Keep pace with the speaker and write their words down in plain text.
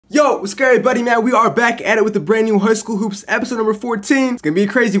Yo, what's scary, buddy, man? We are back at it with a brand new High School Hoops episode number 14. It's gonna be a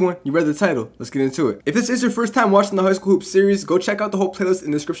crazy one. You read the title. Let's get into it. If this is your first time watching the High School Hoops series, go check out the whole playlist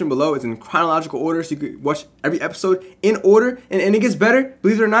in the description below. It's in chronological order, so you can watch every episode in order, and it gets better,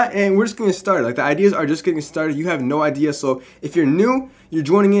 believe it or not, and we're just getting started. Like, the ideas are just getting started. You have no idea, so if you're new, you're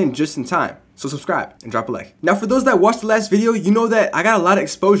joining in just in time. So subscribe and drop a like. Now, for those that watched the last video, you know that I got a lot of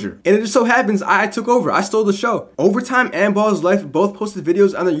exposure. And it just so happens I took over. I stole the show. Overtime and Ball's Life both posted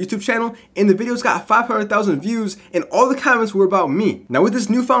videos on their YouTube channel, and the videos got 500,000 views, and all the comments were about me. Now, with this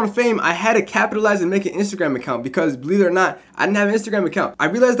newfound fame, I had to capitalize and make an Instagram account because, believe it or not, I didn't have an Instagram account. I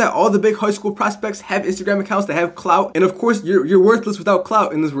realized that all the big high school prospects have Instagram accounts that have clout, and of course, you're worthless without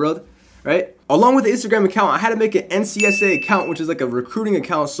clout in this world, right? Along with the Instagram account, I had to make an NCSA account, which is like a recruiting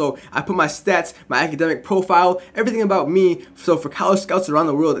account. So I put my stats, my academic profile, everything about me. So for college scouts around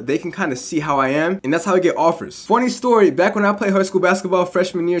the world, they can kind of see how I am. And that's how I get offers. Funny story, back when I played high school basketball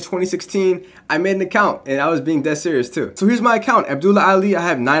freshman year 2016, I made an account and I was being dead serious too. So here's my account, AbdullahAliYT. I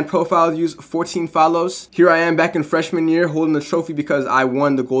have 9 profile views, 14 follows. Here I am back in freshman year holding the trophy because I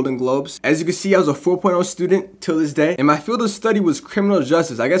won the Golden Globes. As you can see, I was a 4.0 student till this day. And my field of study was criminal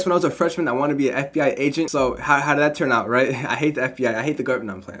justice. I guess when I was a freshman, I wanted to be an FBI agent. So how did that turn out, right? I hate the FBI. I hate the government.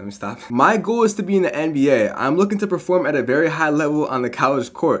 No, I'm playing. Let me stop. My goal is to be in the NBA. I'm looking to perform at a very high level on the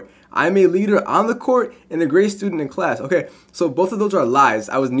college court. I'm a leader on the court and a great student in class. Okay, so both of those are lies.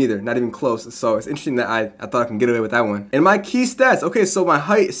 I was neither, not even close. So it's interesting that I thought I can get away with that one. And my key stats. Okay, so my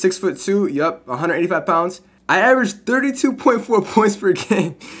height, 6'2", yup, 185 pounds. I averaged 32.4 points per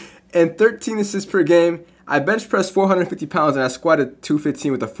game and 13 assists per game. I bench pressed 450 pounds and I squatted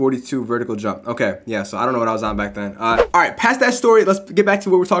 215 with a 42 vertical jump. Okay, yeah, so I don't know what I was on back then. All right, past that story, let's get back to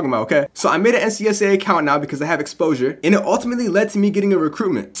what we're talking about, okay? So I made an NCSA account now because I have exposure, and it ultimately led to me getting a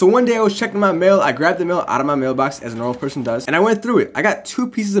recruitment. So one day I was checking my mail, I grabbed the mail out of my mailbox as a normal person does, and I went through it. I got 2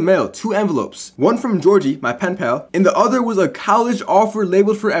 pieces of mail, 2 envelopes. One from Georgie, my pen pal, and the other was a college offer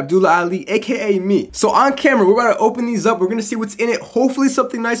labeled for AbdullahAliYT, aka me. So on camera, we're about to open these up. We're gonna see what's in it. Hopefully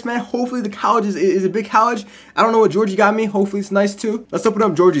something nice, man. Hopefully the college is a big college. I don't know what Georgie got me. Hopefully it's nice too. Let's open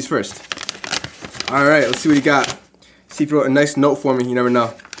up Georgie's first. All right, let's see what he got. See if he wrote a nice note for me. You never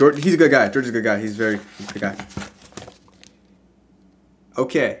know. He's a good guy. Georgie's a good guy. He's a good guy.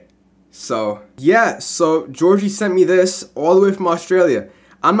 Okay, so yeah, so Georgie sent me this all the way from Australia.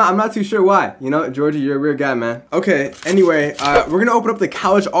 I'm not too sure why. You know, Georgie, you're a weird guy, man. Okay, anyway, we're gonna open up the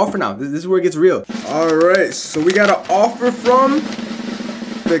college offer now. This is where it gets real. All right, so we got an offer from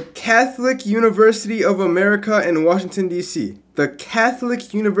the Catholic University of America in Washington, D.C. The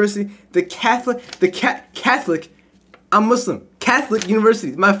Catholic University, Catholic, I'm Muslim. Catholic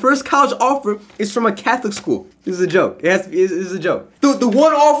University. My first college offer is from a Catholic school. This is a joke. This is a joke. The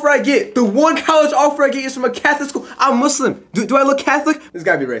one offer I get, the one college offer I get is from a Catholic school. I'm Muslim. Do I look Catholic? This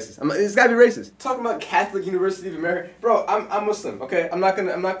gotta be racist. This gotta be racist. Talking about Catholic University of America, bro. I'm Muslim. Okay, I'm not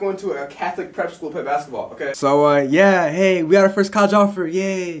going to a Catholic prep school to play basketball. Okay. So yeah, hey, we got our first college offer.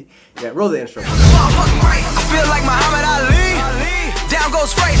 Yay. Yeah, roll the intro. I feel like Muhammad Ali. Down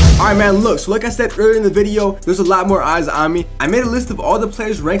goes straight. Alright, man, look, so like I said earlier in the video, there's a lot more eyes on me. I made a list of all the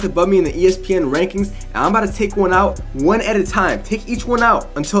players ranked above me in the ESPN rankings, and I'm about to take one out one at a time. Take each one out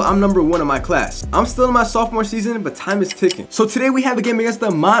until I'm number 1 in my class. I'm still in my sophomore season, but time is ticking. So today we have a game against the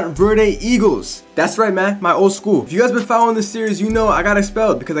Montverde Eagles. That's right, man, my old school. If you guys been following this series, you know I got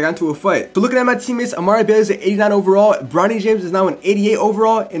expelled because I got into a fight. So looking at my teammates, Amari Bailey's an 89 overall, Bronny James is now an 88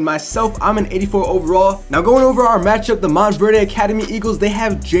 overall, and myself, I'm an 84 overall. Now going over our matchup, the Montverde Academy Eagles, they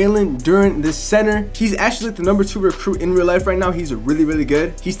have Jalen Duran, the center. He's actually like the number 2 recruit in real life right now. He's really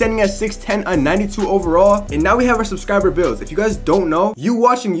good. He's standing at 6'10", a 92 overall. And now we have our subscriber builds. If you guys don't know, you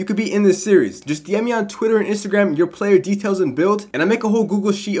watching, you could be in this series. Just DM me on Twitter and Instagram your player details and build, and I make a whole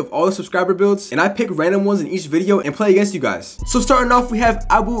Google sheet of all the subscriber builds, and I pick random ones in each video and play against you guys. So starting off, we have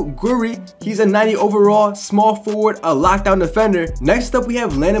Abu Guri. He's a 90 overall, small forward, a lockdown defender. Next up, we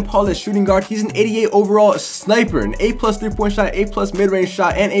have Landon Paul as shooting guard. He's an 88 overall sniper, an A+ 3-point shot, A+ mid-range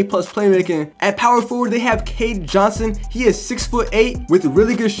shot, and A+ playmaking. At power forward, they have Cade Johnson. He is 6'8" with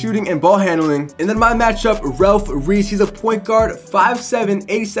really good shooting and ball handling. And then my matchup, Ralph Reese. He's a point guard, 5'7",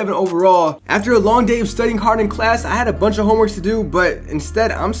 87 overall. After a long day of studying hard in class, I had a bunch of homework to do, but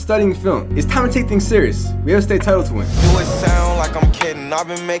instead, I'm studying film. It's time to take things serious. We have a state title to win. Do it sound like I'm kidding? I've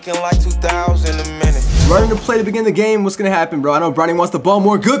been making like 2,000 a minute. Running the play to begin the game. What's gonna happen, bro? I know Bronny wants the ball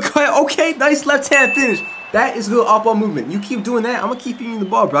more. Good cut. Okay, nice left hand finish. That is good off-ball movement. You keep doing that, I'm gonna keep feeding you the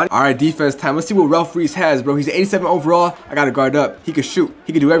ball, bro. All right, defense time. Let's see what Ralph Reese has, bro. He's 87 overall. I gotta guard up. He can shoot.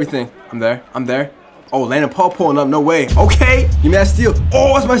 He can do everything. I'm there. Oh, Landon Paul pulling up. No way. Okay. Give me that steal.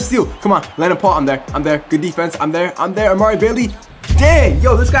 Oh, that's my steal. Come on. Landon Paul. I'm there. Good defense. I'm there. Amari Bailey. Dang,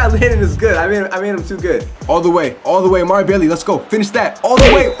 yo, this guy landing is good. I made him too good. All the way, Amari Bailey, let's go. Finish that, all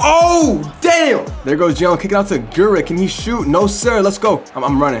the way. Oh, damn. There goes Jalen, kick it out to Gura. Can he shoot? No, sir, let's go.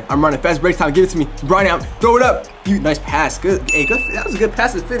 I'm running. Fast break time, give it to me. Bronny, throw it up. Nice pass, good. Hey, good. That was a good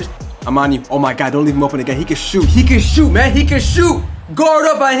pass to finish. I'm on you. Oh my God, don't leave him open again. He can shoot, man, he can shoot. Guard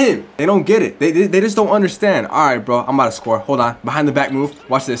up by him. They don't get it. They just don't understand. All right, bro, I'm about to score. Hold on, behind the back move.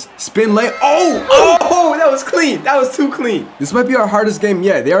 Watch this. Spin lay. Oh, that was clean. That was too clean. This might be our hardest game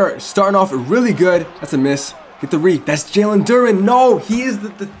yet. They are starting off really good. That's a miss. Get the read. That's Jalen Duren. No, he is the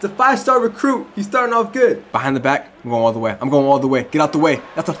 5-star recruit. He's starting off good. Behind the back. I'm going all the way. Get out the way.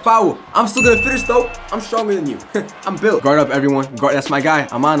 That's a foul. I'm still gonna finish though. I'm stronger than you. I'm built. Guard up, everyone. Guard. That's my guy.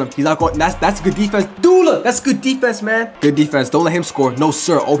 I'm on him. He's not going. That's good defense. Abdullah. That's good defense, man. Good defense. Don't let him score. No,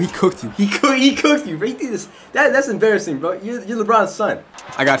 sir. Oh, he cooked you. He cooked you. He did this. That's embarrassing, bro. You're LeBron's son.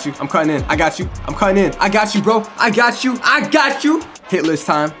 I got you. I'm cutting in. I got you. I'm cutting in. I got you, bro. I got you. Hitless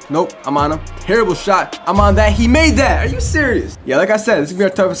time. Nope. I'm on him. Terrible shot. I'm on that. He made that. Are you serious? Yeah, like I said, this is gonna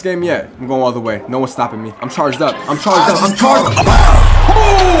be our toughest game yet. I'm going all the way. No one's stopping me. I'm charged up. Oh!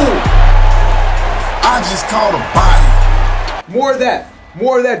 I just caught a body. More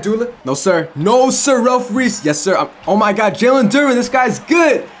of that, Dula. No, sir. Ralph Reese. Yes, sir. Oh my God, Jalen Duren. This guy's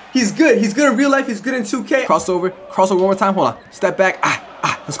good. He's good in real life. He's good in 2K. Crossover one more time. Hold on. Step back.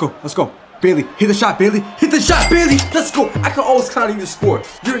 Let's go. Bailey, hit the shot, Bailey. Let's go. I can always count on you to score.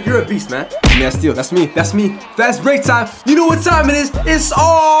 You're a beast, man. Give me that steal. That's me. Fast break time. You know what time it is. It's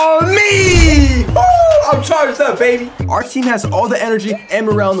all me. Woo! I'm charged up, baby. Our team has all the energy and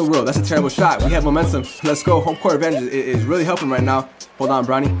morale in the world. That's a terrible shot. We have momentum. Let's go. Home court advantage is really helping right now. Hold on,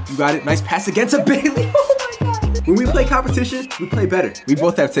 Bronny. You got it. Nice pass again to Bailey. Oh my God. When we play competition, we play better. We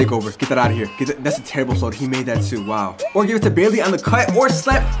both have takeover. Get that out of here. That's a terrible float. He made that too. Wow. Or give it to Bailey on the cut or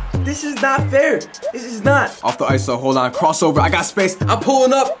slap. This is not fair. This is not. Off the ISO. Hold on. Crossover. I got space. I'm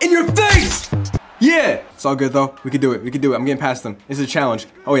pulling up in your face. Yeah. It's all good though. We can do it. I'm getting past them. This is a challenge.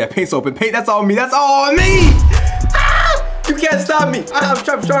 Oh yeah. Paint's open. Paint. That's all me. You can't stop me. I'm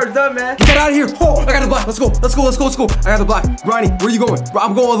charged up, man. Get out of here. Oh, I got the block. Let's go. I got the block. Bronny, where you going?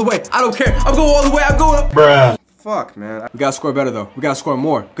 I'm going all the way. I don't care. I'm going all the way. Bruh. Fuck, man. We gotta score better, though. We gotta score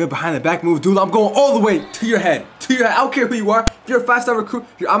more. Good behind the back move, dude. I'm going all the way to your head. I don't care who you are. If you're a 5-star recruit,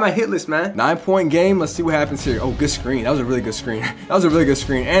 you're on my hit list, man. 9-point game. Let's see what happens here. Oh, good screen. That was a really good screen.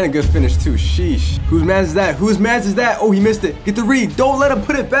 And a good finish, too. Sheesh. Whose man is that? Oh, he missed it. Get the read. Don't let him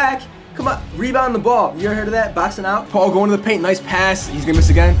put it back. Come on, rebound the ball. You ever heard of that? Boxing out. Paul going to the paint. Nice pass. He's gonna miss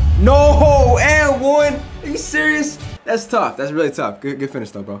again. No, and one. Are you serious? That's tough. That's really tough. Good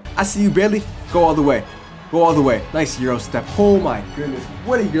finish though, bro. I see you, Bailey. Go all the way. Nice Euro step. Oh my goodness.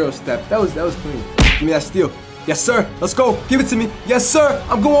 What a Euro step. That was clean. Give me that steal. Yes, sir. Let's go. Give it to me. Yes, sir.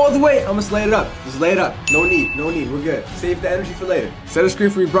 I'm going all the way. I'm gonna lay it up. Just lay it up. No need. We're good. Save the energy for later. Set a screen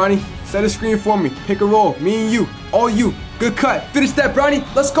for me, Bronny. Set a screen for me. Pick a roll. Me and you. All you. Good cut. Finish that, Bronny.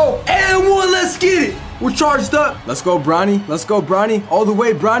 Let's go. And one. Let's get it. We're charged up. Let's go, Bronny. All the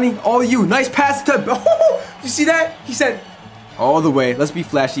way, Bronny. All you. Nice pass to... You see that? He said... All the way. Let's be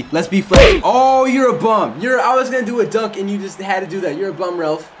flashy. Oh, you're a bum. I was going to do a dunk and you just had to do that. You're a bum,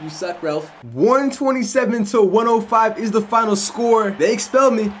 Ralph. You suck, Ralph. 127 to 105 is the final score. They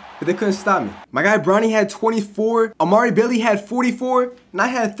expelled me, but they couldn't stop me. My guy Bronny had 24. Amari Bailey had 44. And I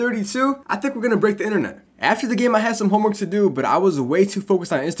had 32. I think we're going to break the internet. After the game, I had some homework to do, but I was way too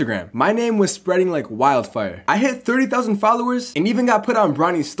focused on Instagram. My name was spreading like wildfire. I hit 30,000 followers and even got put on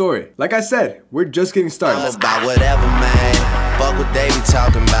Bronny's story. Like I said, we're just getting started. I'm about whatever, man. Fuck what they be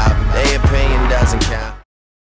talking about. Their opinion doesn't count.